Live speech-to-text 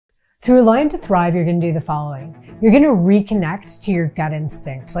Through Align to Thrive, you're going to do the following. You're going to reconnect to your gut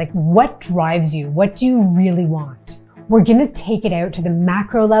instinct. Like, what drives you? What do you really want? We're going to take it out to the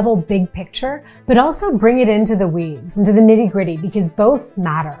macro level, big picture, but also bring it into the weeds, into the nitty gritty, because both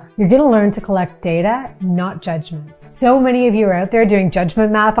matter. You're going to learn to collect data, not judgments. So many of you are out there doing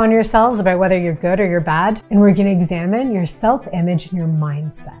judgment math on yourselves about whether you're good or you're bad. And we're going to examine your self-image and your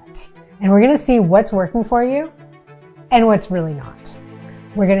mindset. And we're going to see what's working for you and what's really not.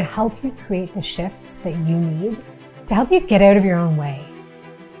 We're going to help you create the shifts that you need to help you get out of your own way.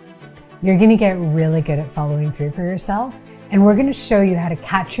 You're going to get really good at following through for yourself, and we're going to show you how to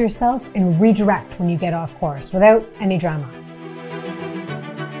catch yourself and redirect when you get off course without any drama.